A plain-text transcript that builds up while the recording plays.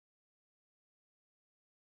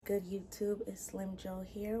Good YouTube, it's SlimJo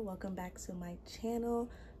here. Welcome back to my channel.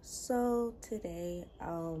 So today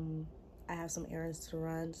I have some errands to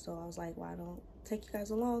run, so I was like, why don't take you guys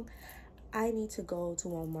along. I need to go to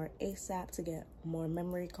Walmart ASAP to get more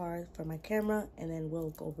memory cards for my camera, and then we'll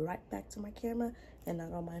go right back to my camera and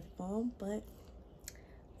not on my phone. But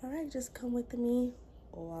all right, just come with me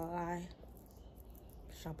while I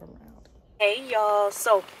shop around. Hey y'all,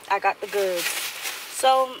 so I got the goods.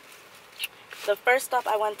 So the first stop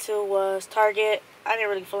I went to was Target. I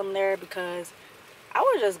didn't really film there because I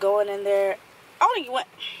was just going in there. I only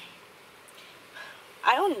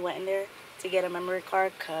went in there to get a memory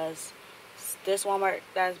card because this Walmart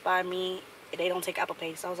that's by me, they don't take Apple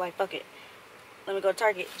Pay. So I was like, fuck it. Let me go to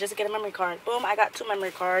Target just to get a memory card. Boom, I got 2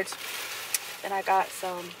 memory cards. Then I got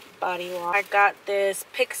some body wash. I got this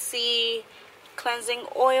Pixie cleansing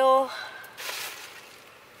oil,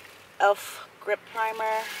 Elf grip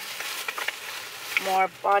primer, more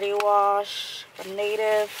body wash from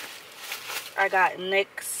Native. I got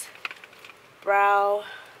NYX brow,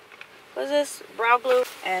 what is this? Brow glue.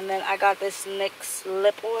 And then I got this NYX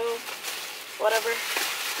lip oil, whatever.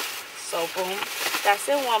 So boom, that's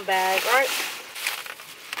in one bag, right?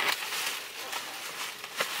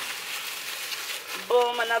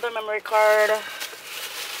 Boom, another memory card.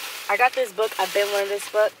 I got this book. I've been learning this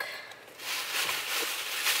book.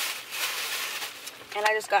 And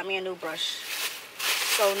I just got me a new brush.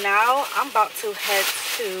 So now I'm about to head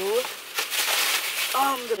to,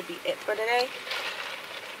 gonna be it for today.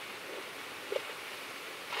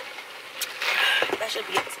 That should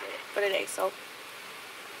be it for today. So,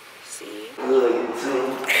 see.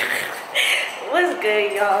 What's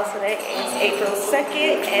good, y'all? Today is April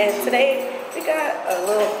 2nd, and today we got a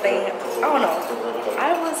little thing. I don't know.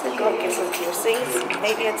 I was gonna go get some piercings,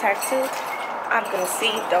 maybe a tattoo. I'm gonna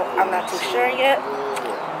see. I'm not too sure yet,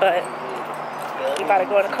 but we about to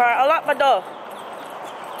go in the car. Unlock my door.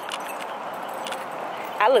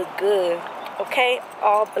 I look good, okay?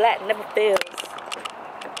 All black never fails,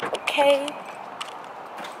 okay?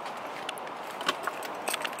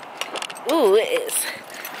 Ooh, it is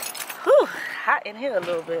hot in here a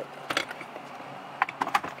little bit.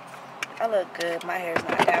 I look good. My hair's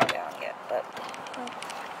not down yet, but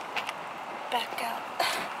back out.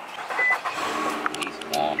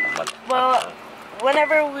 Well,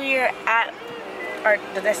 whenever we're at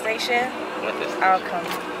the destination, I'll come.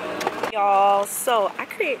 Y'all, so I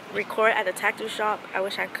could record at the tattoo shop. I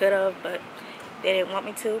wish I could have, but they didn't want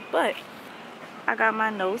me to. But I got my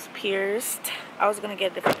nose pierced. I was gonna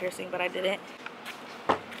get a different piercing, but I didn't.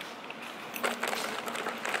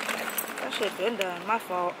 That shit been done. My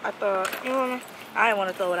fault. I thought, you know what I mean? I didn't want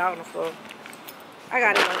to throw it out on the floor. I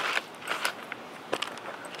got it though.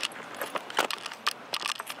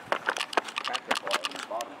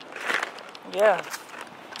 Yeah.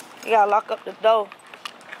 You gotta lock up the door.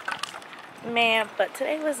 Man, but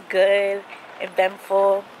today was good,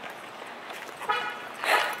 eventful.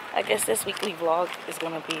 I guess this weekly vlog is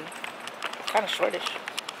gonna be kind of shortish.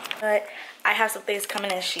 But I have some things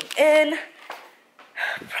coming in Shein.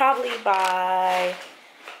 Probably by,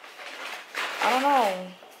 I don't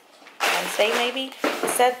know, Wednesday maybe. It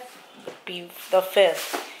said be the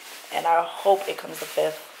 5th. And I hope it comes the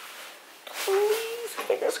 5th. Please,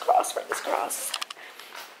 fingers crossed, fingers crossed.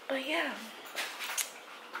 But yeah.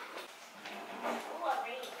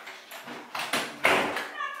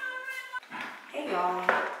 Hey y'all.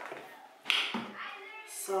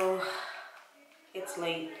 So it's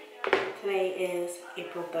late. Today is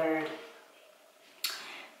April 3rd.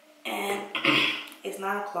 And it's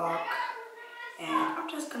 9 o'clock. And I'm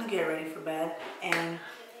just gonna get ready for bed. And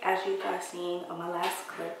as you guys seen on my last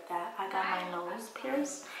clip, that I got my nose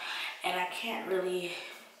pierced. And I can't really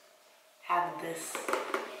have this,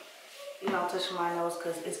 touching my nose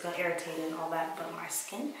because it's gonna irritate and all that. But my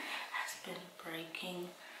skin has been breaking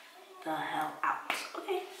the hell out.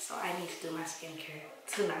 Okay, so I need to do my skincare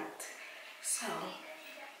tonight. So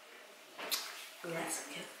let's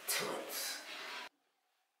get to it.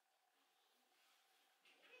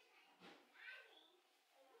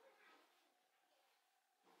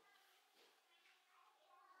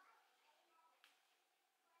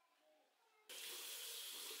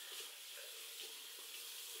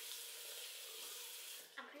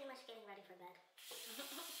 I'm pretty much getting ready for bed.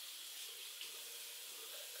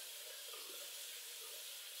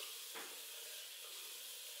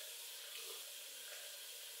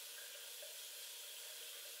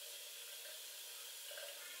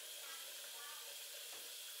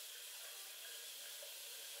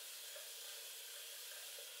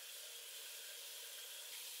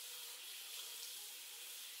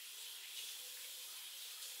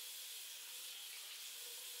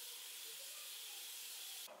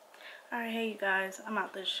 Alright, hey you guys, I'm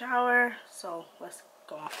out the shower, so let's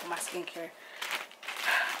go on with my skincare.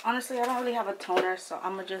 Honestly, I don't really have a toner, so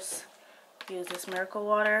I'm gonna just use this miracle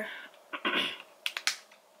water.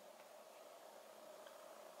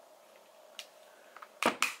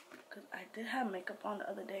 Because I did have makeup on the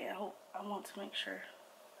other day. I want to make sure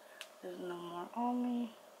there's no more on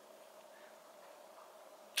me.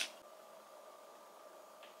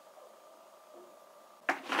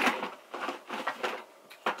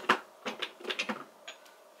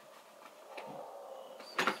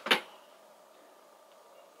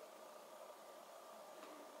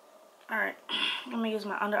 Alright, I'm going to use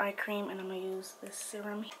my under eye cream and I'm going to use this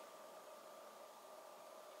serum.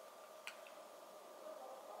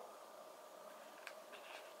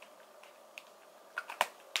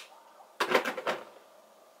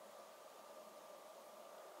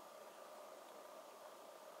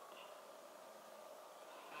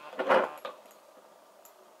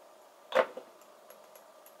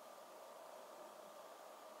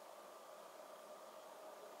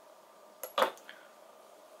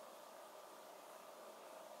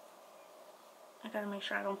 I gotta make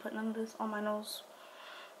sure I don't put none of this on my nose.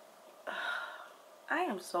 I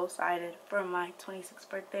am so excited for my 26th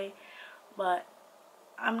birthday, but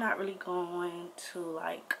I'm not really going to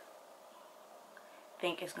like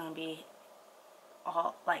think it's gonna be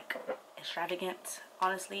all like extravagant.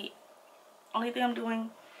 Honestly, only thing I'm doing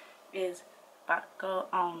is about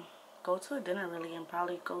go to a dinner really, and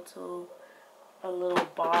probably go to a little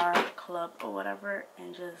bar, club or whatever,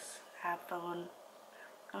 and just have fun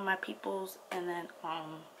with my peoples. And then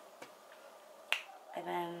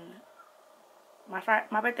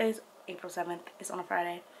my birthday is April 7th. It's on a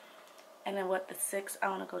Friday. And then the 6th, I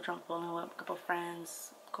want to go drunk bowling with a couple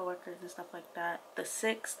friends, co-workers and stuff like that. The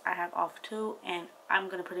 6th, I have off too, and I'm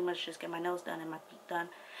going to pretty much just get my nails done and my feet done.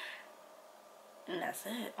 And that's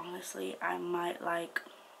it. Honestly, I might like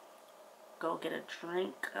go get a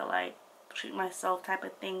drink or like treat myself type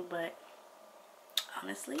of thing, but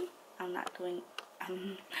honestly, I'm not going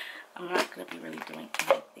to be really doing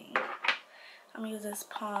anything. I'm going to use this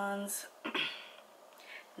Pond's.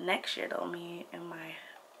 Next year though, me and my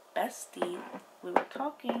bestie, we were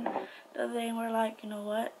talking the other day and we're like, you know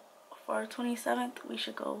what, for our 27th we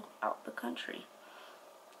should go out the country.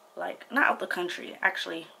 Like, not out the country,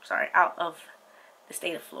 actually, sorry, out of the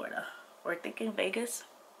state of Florida. We're thinking Vegas,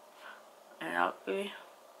 and that'll be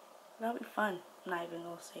fun. I'm not even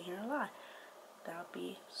gonna sit here and lie. That'll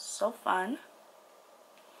be so fun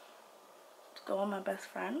to go with my best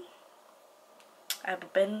friend.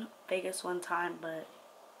 I've been Vegas one time, but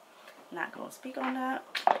not gonna speak on that.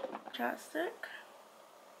 Chapstick.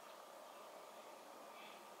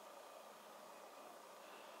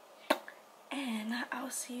 And I'll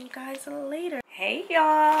see you guys later. Hey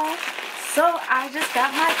y'all. So I just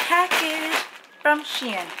got my package from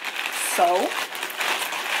Shein. So I'll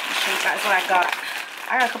show you guys what I got.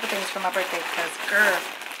 I got a couple things for my birthday because girl.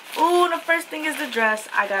 Ooh, the first thing is the dress.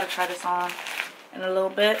 I gotta try this on in a little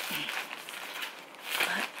bit.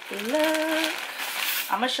 But look.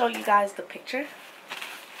 I'm gonna show you guys the picture.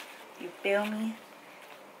 You feel me?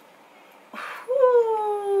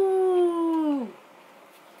 Ooh.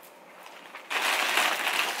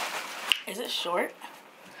 Is it short?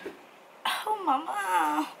 Oh, mama.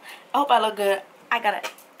 I hope I look good. I got an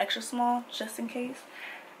extra small just in case.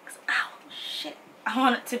 Ow, shit. I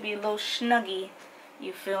want it to be a little snuggy.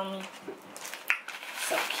 You feel me?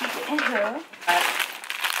 So keep it in here.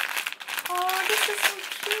 Oh, this is so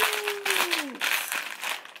cute.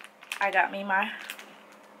 I got me my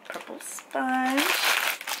purple sponge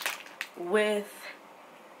with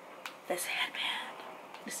this headband.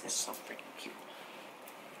 This is so freaking cute.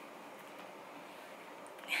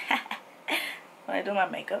 When I do my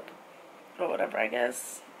makeup or whatever, I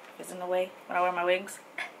guess, if it's in the way when I wear my wigs,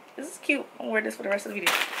 this is cute. I'll wear this for the rest of the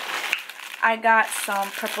video. I got some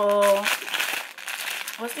purple,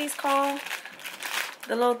 what's these called?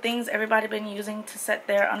 The little things everybody been using to set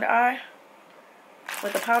their under eye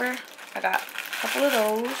with the powder. I got a couple of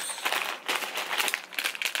those.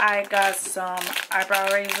 I got some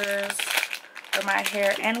eyebrow razors for my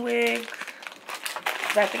hair and wig.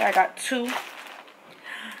 I think I got 2.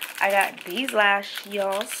 I got these lash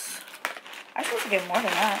heels. I'm supposed to get more than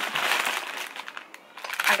that.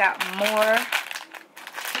 I got more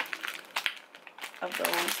of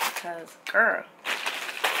those because, girl.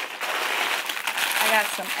 I got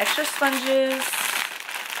some extra sponges.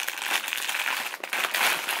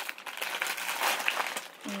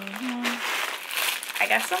 I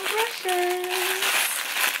got some brushes.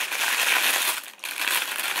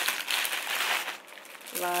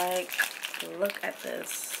 Like, look at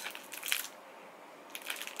this.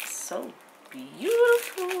 so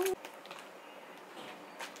beautiful.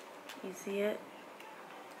 You see it?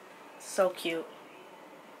 So cute.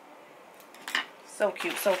 So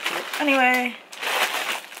cute, so cute. Anyway,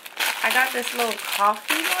 I got this little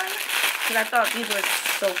coffee one because I thought these were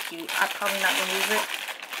so cute. I'm probably not going to use it.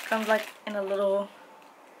 Comes like in a little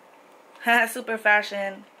super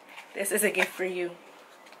fashion. This is a gift for you.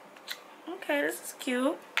 Okay, this is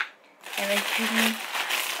cute. And they give me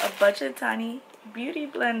a bunch of tiny beauty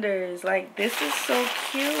blenders. Like, this is so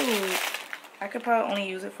cute. I could probably only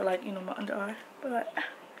use it for, like, you know, my under eye. But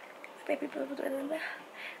my baby booty blender.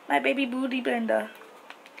 My baby booty blender.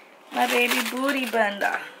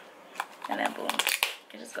 And then boom.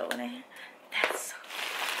 You just go in there. That's so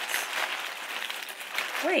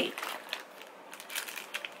nice. Wait.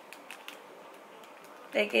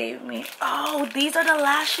 They gave me, oh, these are the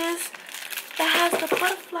lashes that has the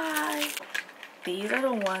butterfly. These are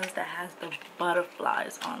the ones that has the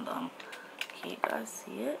butterflies on them. Can you guys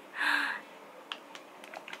see it?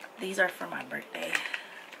 These are for my birthday.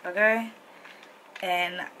 Okay?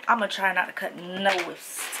 And I'm gonna try not to cut no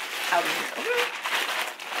whiffs out of here. Okay?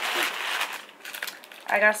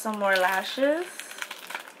 I got some more lashes.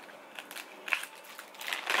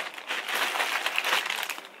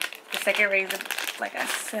 The second razor, like I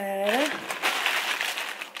said.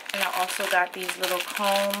 And I also got these little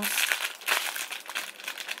combs.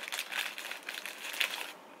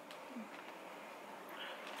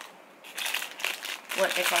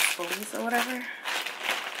 What they call spoolies or whatever.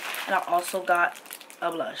 And I also got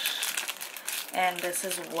a blush. And this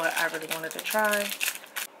is what I really wanted to try.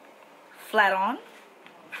 Flat on.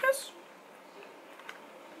 Yes.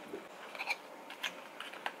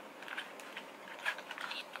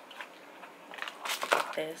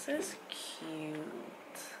 This is cute.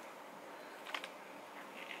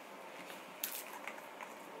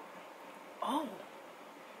 Oh.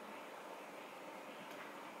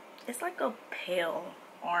 It's like a pale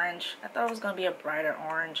orange. I thought it was gonna be a brighter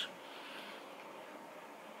orange.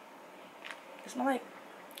 It smells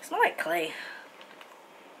like clay.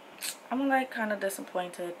 I'm like kind of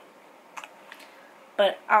disappointed,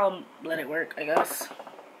 but I'll let it work, I guess.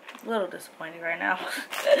 A little disappointed right now.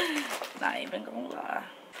 Not even gonna lie.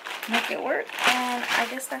 Make it work, and I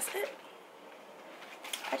guess that's it.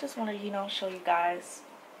 I just wanted to, you know, show you guys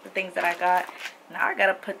the things that I got. Now I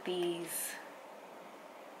gotta put these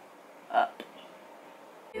up.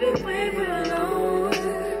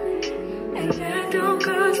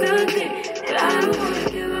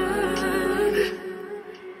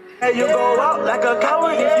 Hey, you go out like a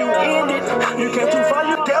coward if you end it. You can't too far,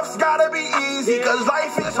 your death's gotta be easy, cause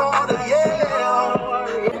life is harder, yeah.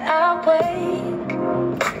 I wake,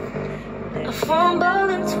 I fumble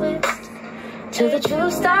and twist, till the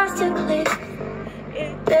truth starts to click.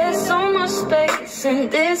 There's so much space in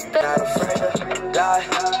this bed. Not afraid to die,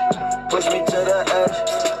 push me to the edge.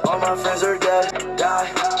 All my friends are dead, die,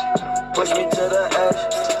 push me to the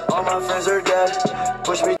edge. All my friends are dead,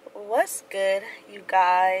 push me. What's good, you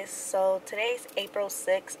guys? So today's April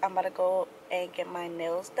 6th. I'm about to go and get my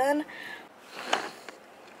nails done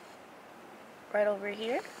right over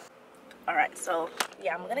here. Alright, so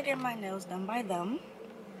yeah, I'm gonna get my nails done by them,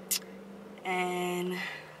 and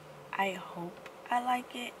I hope I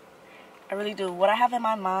like it. I really do. What I have in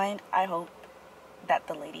my mind, I hope that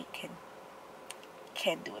the lady can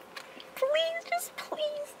do it. Please, just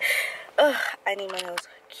please. Ugh, I need my nails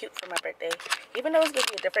cute for my birthday. Even though it's gonna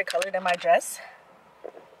be a different color than my dress.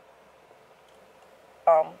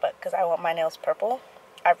 But because I want my nails purple,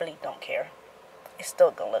 I really don't care. It's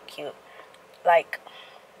still gonna look cute. Like,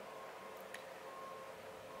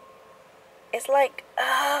 it's like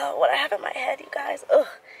what I have in my head, you guys. Ugh,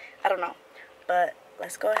 I don't know. But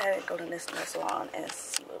let's go ahead and go to this nail salon and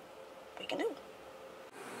see what we can do.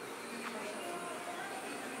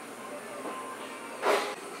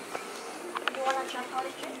 You want to gel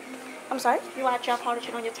polish it? I'm sorry? You want to gel polish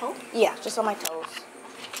it on your toe? Yeah, just on my toes.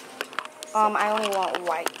 I only want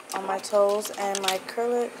white on my toes, and my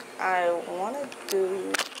acrylic, I want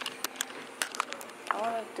to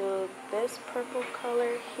do this purple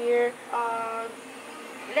color here.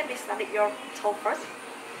 Let me study your toe first.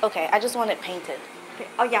 Okay, I just want it painted. Okay.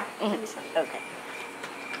 Oh yeah, let me study. Okay.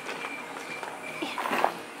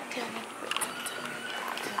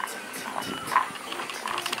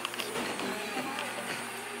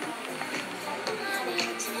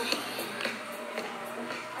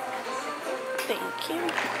 Thank you.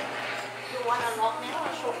 You want a long nail or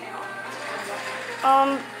a short nail?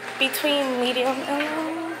 Between medium and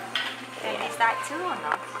long. And is that too or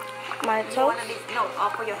no? My You toes? want to no,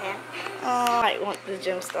 for your hand. I want the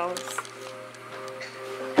gemstones.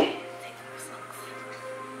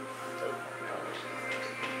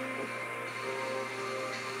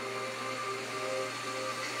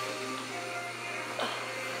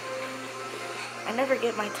 I never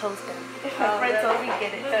get my toes done. My friend told me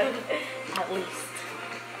get it done at least.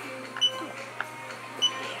 Yeah,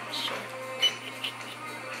 I'm short.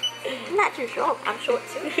 Not too short. I'm short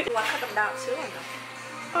too. Do I cut them down too or no?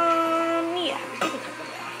 Yeah, you can cut them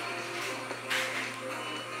down.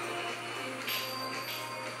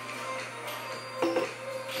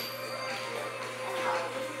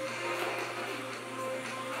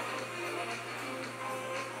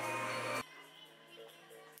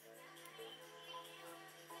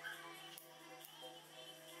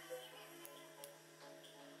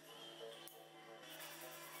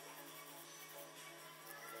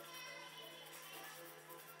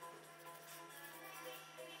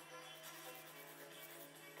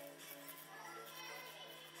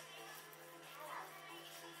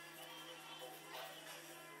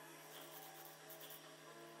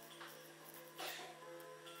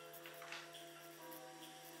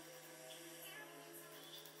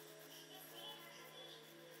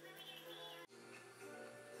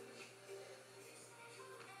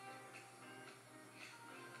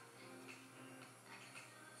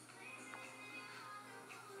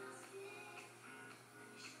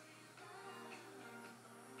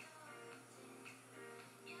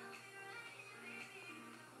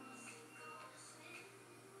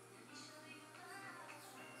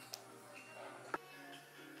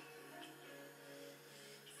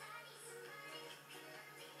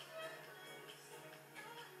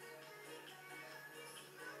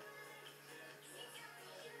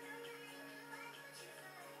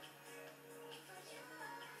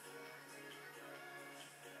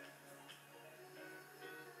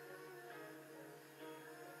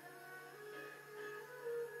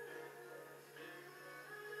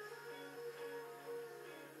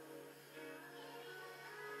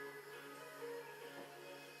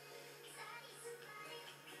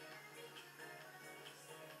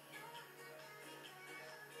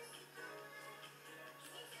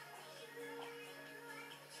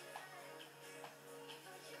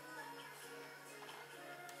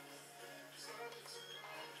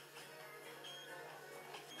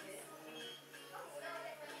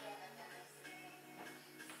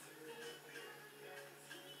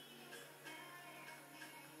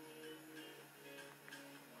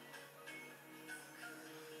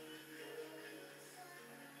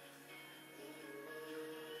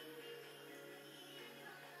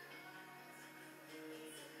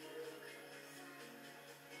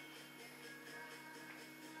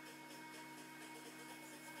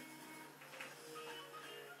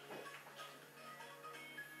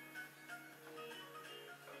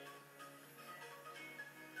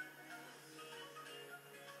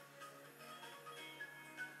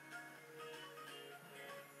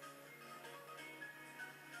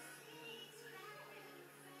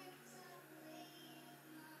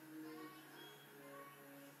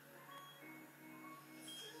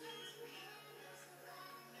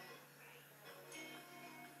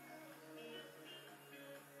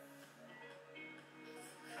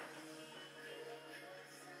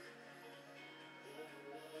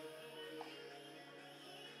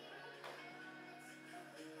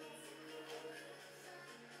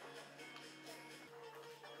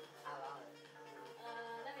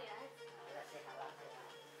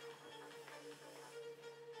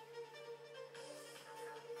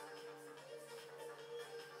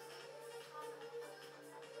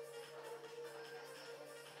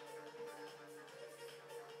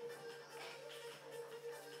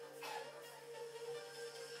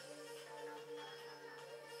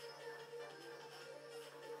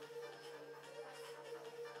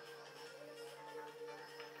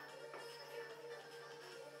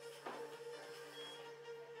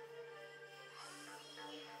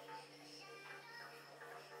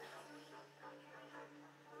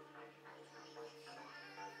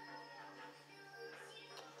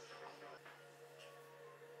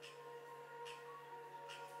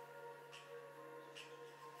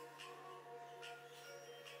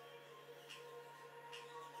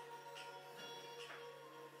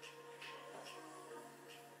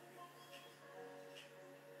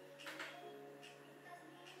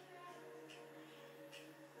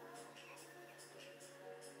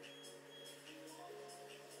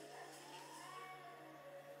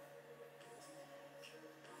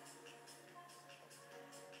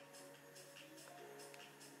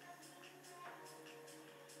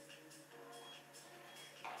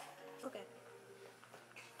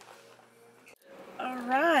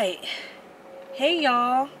 Alright, hey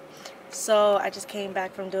y'all, so I just came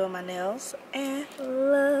back from doing my nails and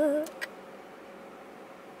look,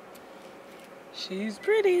 she's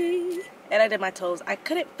pretty. and I did my toes. I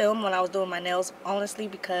couldn't film when I was doing my nails, honestly,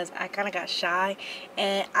 because I kind of got shy,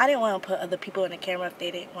 and I didn't want to put other people in the camera if they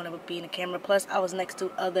didn't want to be in the camera. Plus, I was next to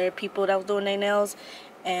other people that was doing their nails,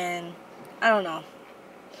 and I don't know.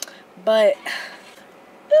 But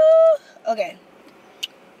okay.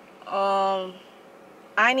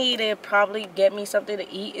 I need to probably get me something to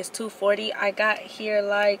eat. It's 2:40. I got here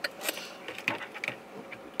like,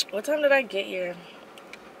 what time did I get here?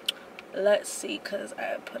 Let's see, cause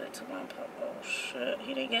I put it to my pop. Oh shit,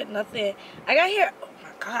 he didn't get nothing. I got here. Oh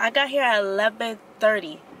my god, I got here at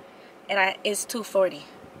 11:30, and it's 2:40.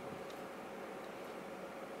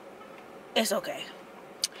 It's okay,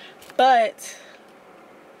 but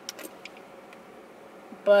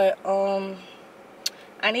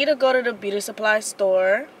I need to go to the beauty supply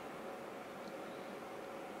store.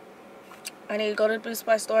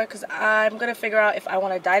 Because I'm gonna figure out if I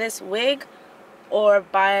want to dye this wig or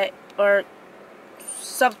buy or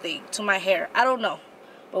something to my hair. I don't know,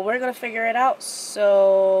 but we're gonna figure it out.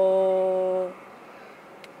 So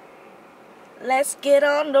let's get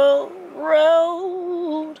on the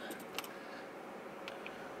road.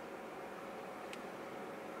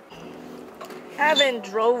 I haven't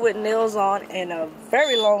drove with nails on in a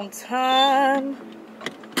very long time.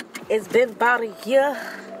 It's been about a year.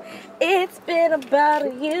 It's been about a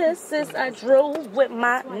year since I drove with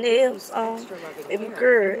my nails on. Baby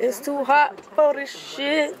girl, it's too hot for this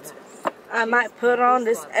shit. I might put on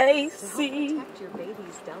this AC.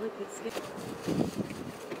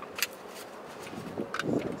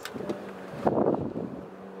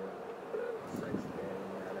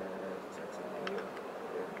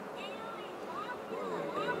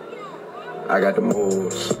 I got the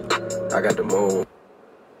moves. I got the move.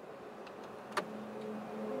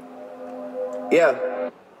 Yeah.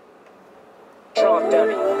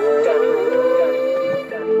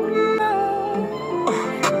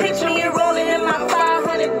 Picture me rolling in my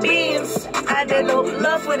 500 beans. I did no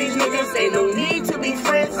love for these niggas. Ain't no need to be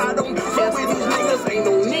friends. I don't fuck with these niggas. Ain't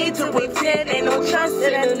no need to pretend. Ain't no trust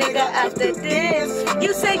in a nigga after this.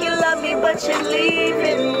 You say you love me, but you're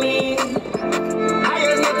leaving me. I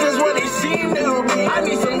ain't niggas what they seem to be. I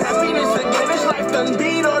need some happiness again. This life done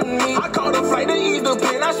beat on me. I called a flight to ease the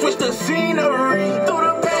pain. I switched the scenery. Through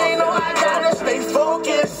the pain, no, I gotta stay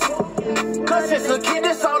focused. Cause it's a kid,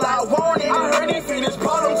 that's all I wanted. I heard he feed his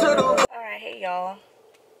problem to the. Alright, hey y'all.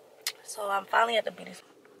 So I'm finally at the beauty.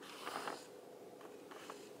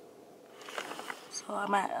 So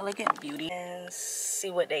I'm at Elegant Beauty and see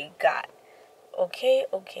what they got. Okay.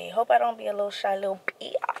 Hope I don't be a little shy little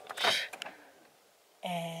bitch.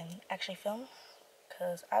 And actually film,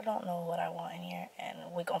 because I don't know what I want in here,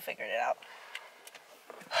 and we gonna figure it out.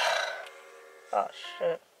 Oh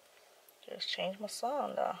shit, just changed my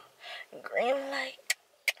song though. Green light,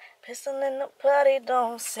 pistol in the party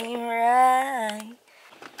don't seem right.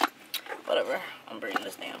 Whatever, I'm bringing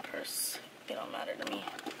this damn purse. It don't matter to me.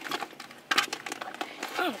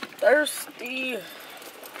 I'm thirsty.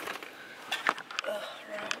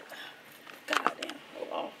 Right. God damn,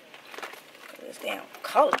 hold on. This damn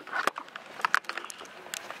color.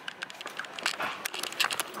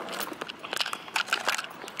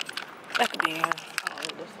 That could be in. I don't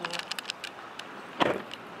need this one.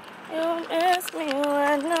 You miss me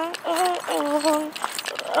when I'm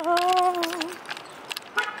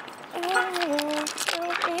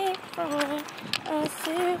I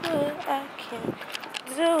see what I can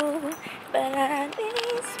do, but I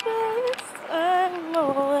need space. I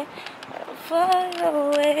know it. Far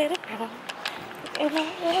away to go. And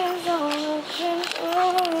there's all I can do.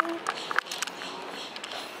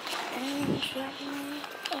 And trust me.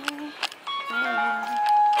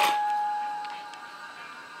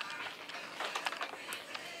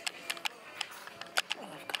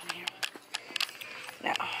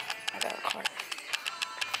 Now, I got a card.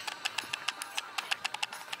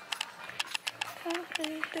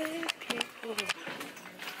 Everyday people.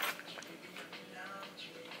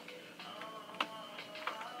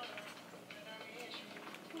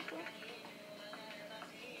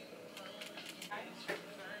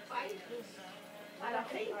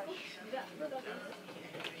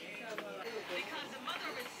 Because the mother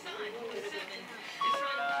of his son, who is 7, is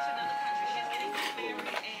trying to launch another country. She's getting married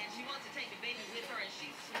and she wants to take the baby with her, and she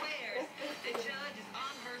swears the judge is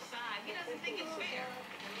on her side. He doesn't think it's fair.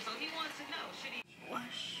 So he wants to know, should he...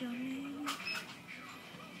 What's your name?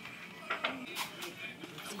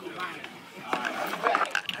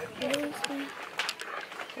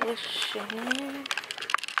 What's your name?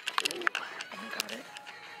 Ooh, I got it.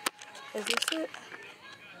 Is this it?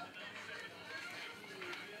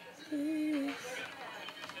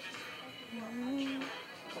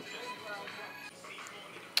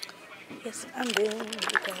 this undoing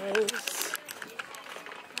because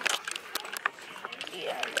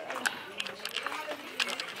yeah,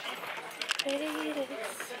 it is.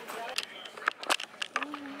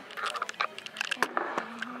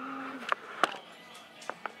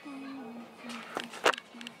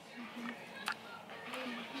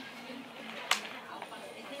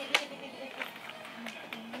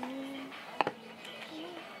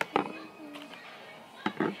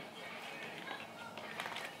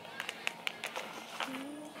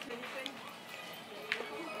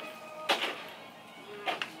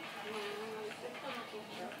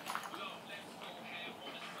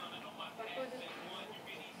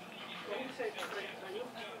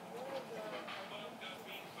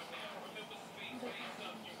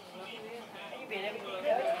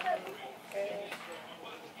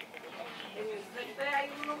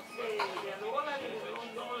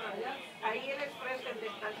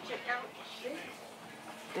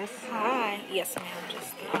 This Hi. Yes, ma'am.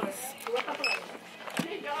 Just this.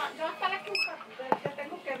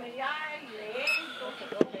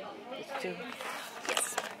 is two.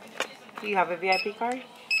 Yes. Do you have a VIP card?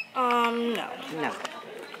 No. No.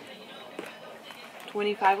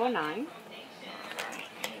 2509.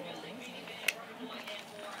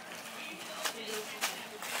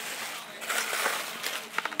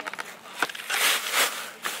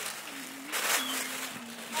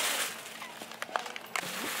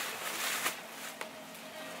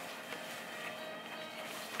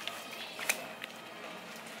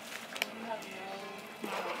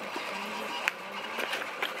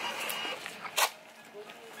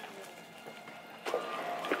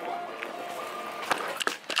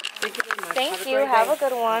 Thank you very much. Thank you. Have a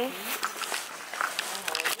good one.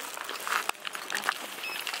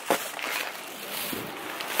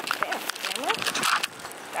 Damn, camera?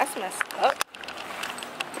 That's messed up.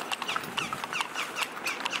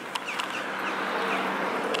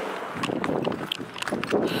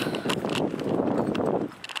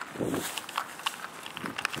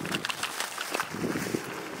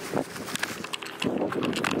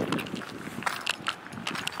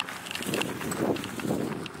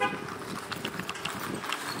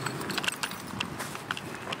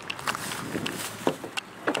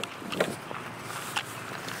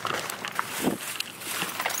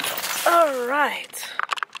 All right.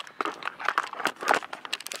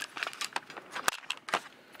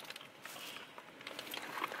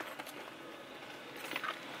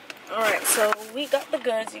 All right, so we got the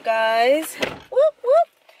goods, you guys. Whoop, whoop.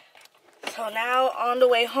 So now on the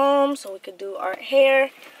way home so we could do our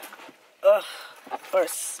hair. Or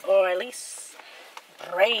at least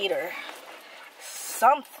braid or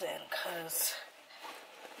something, cause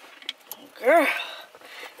girl,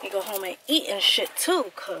 you go home and eat and shit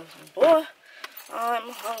too, cause boy, I'm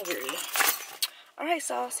hungry. All right,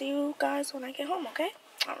 so I'll see you guys when I get home, okay?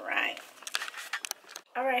 All right,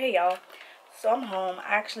 hey y'all. So I'm home.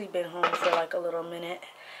 I actually been home for like a little minute,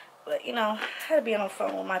 but you know, I had to be on the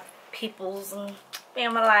phone with my peoples and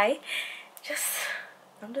family.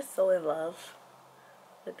 I'm just so in love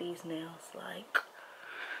with these nails, like,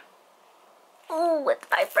 oh, with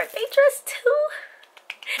my birthday dress too.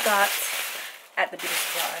 Got at the beauty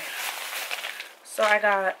supply. So I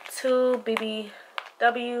got two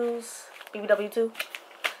BBW2.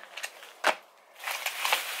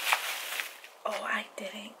 Oh, I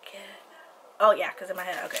didn't get, oh yeah, because in my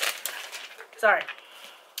head, okay. Sorry.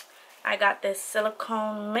 I got this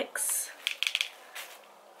silicone mix.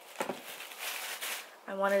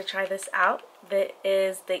 I wanted to try this out. That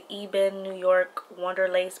is the Eben New York Wonder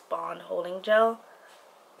Lace Bond Holding Gel.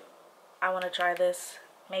 I want to try this.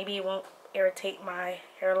 Maybe it won't irritate my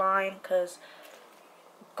hairline because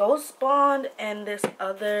Ghost Bond and this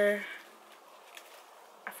other,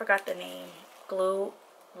 I forgot the name, glue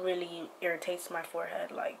really irritates my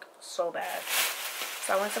forehead like so bad.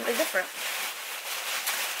 So I want something different.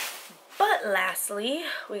 But lastly,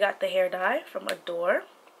 we got the hair dye from Adore.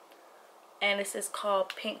 And this is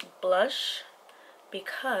called Pink Blush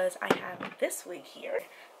because I have this wig here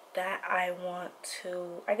that I want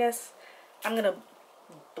to, I guess I'm going to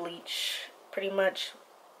bleach, pretty much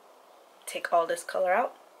take all this color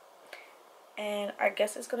out. And I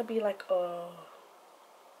guess it's going to be like a,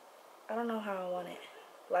 I don't know how I want it.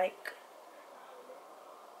 Like,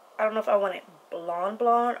 I don't know if I want it blonde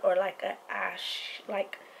or like a ash,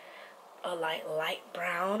 like a light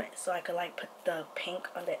brown, so I could like put the pink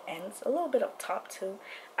on the ends, a little bit up top too.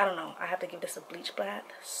 I don't know. I have to give this a bleach bath.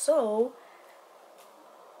 So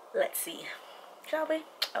let's see, shall we?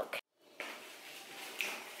 Okay.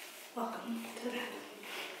 Welcome to that.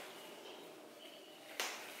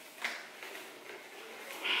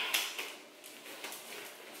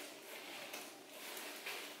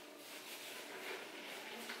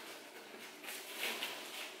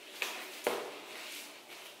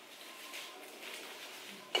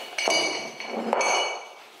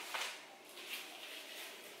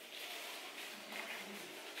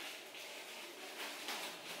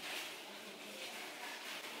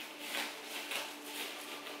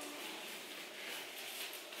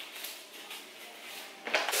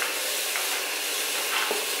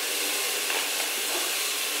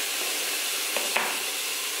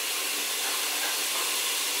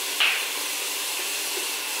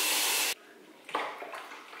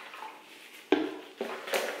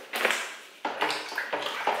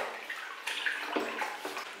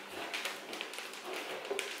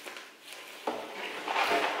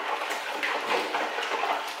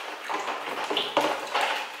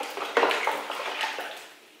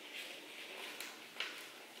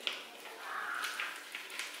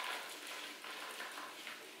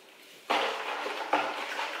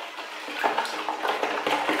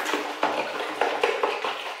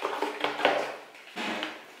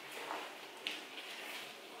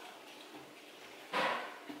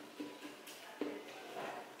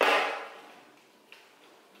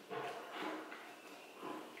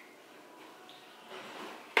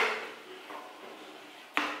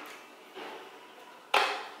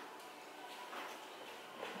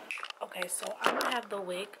 Okay, so I'm gonna have the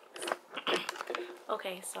wig.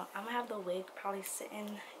 Okay, so I'm gonna have the wig probably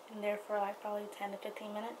sitting in there for like probably 10 to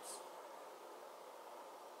 15 minutes.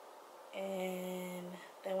 And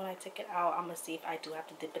then when I take it out, I'm gonna see if I do have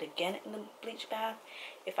to dip it again in the bleach bath.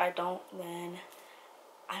 If I don't, then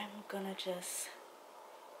I'm gonna just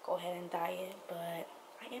go ahead and dye it. But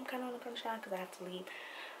I am kind of on the crunch time because I have to leave.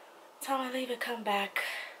 Time I leave it, come back,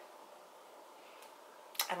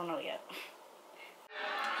 I don't know yet.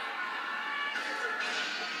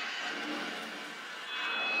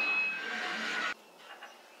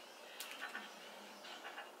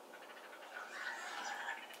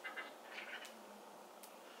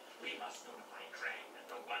 We must notify Krang that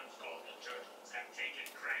the ones called the Turtles have taken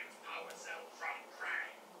Krang's power cell from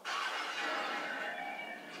Krang.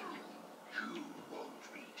 You won't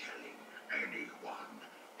be telling anyone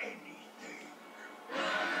anything.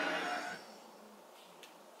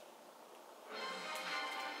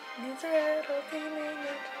 Ninja Turtle,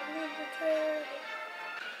 Ninja Turtle.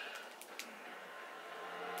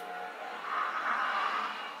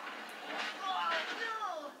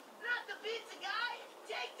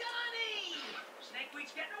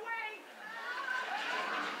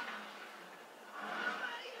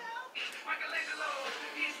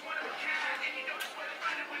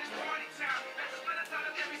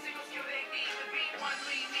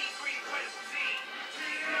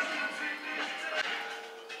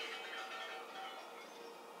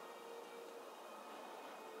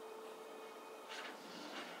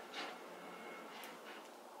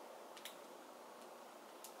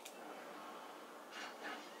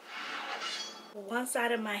 One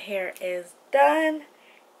side of my hair is done,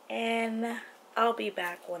 and I'll be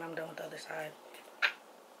back when I'm done with the other side.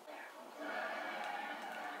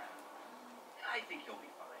 I think you'll be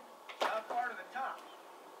fine. Not part of the top.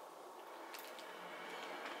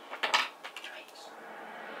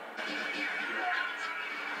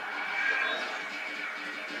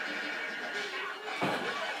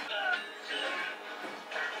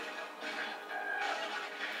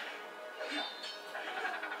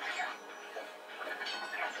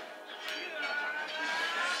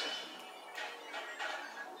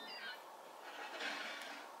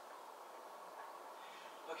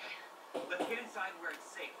 Okay, let's get inside where it's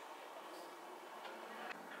safe.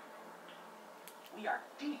 We are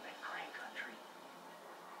deep in Krang country.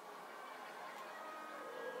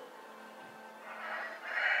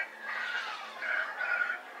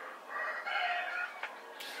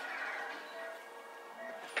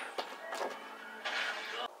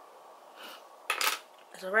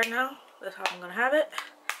 So right now, that's how I'm gonna have it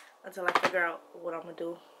until I figure out what I'm gonna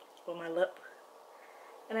do with my lip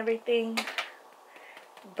and everything.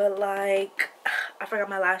 But like, I forgot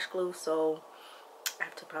my lash glue, so I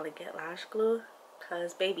have to probably get lash glue,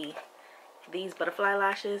 because baby, these butterfly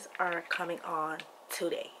lashes are coming on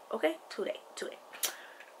today. Okay, today.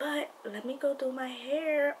 But let me go do my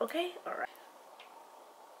hair. Okay, all right.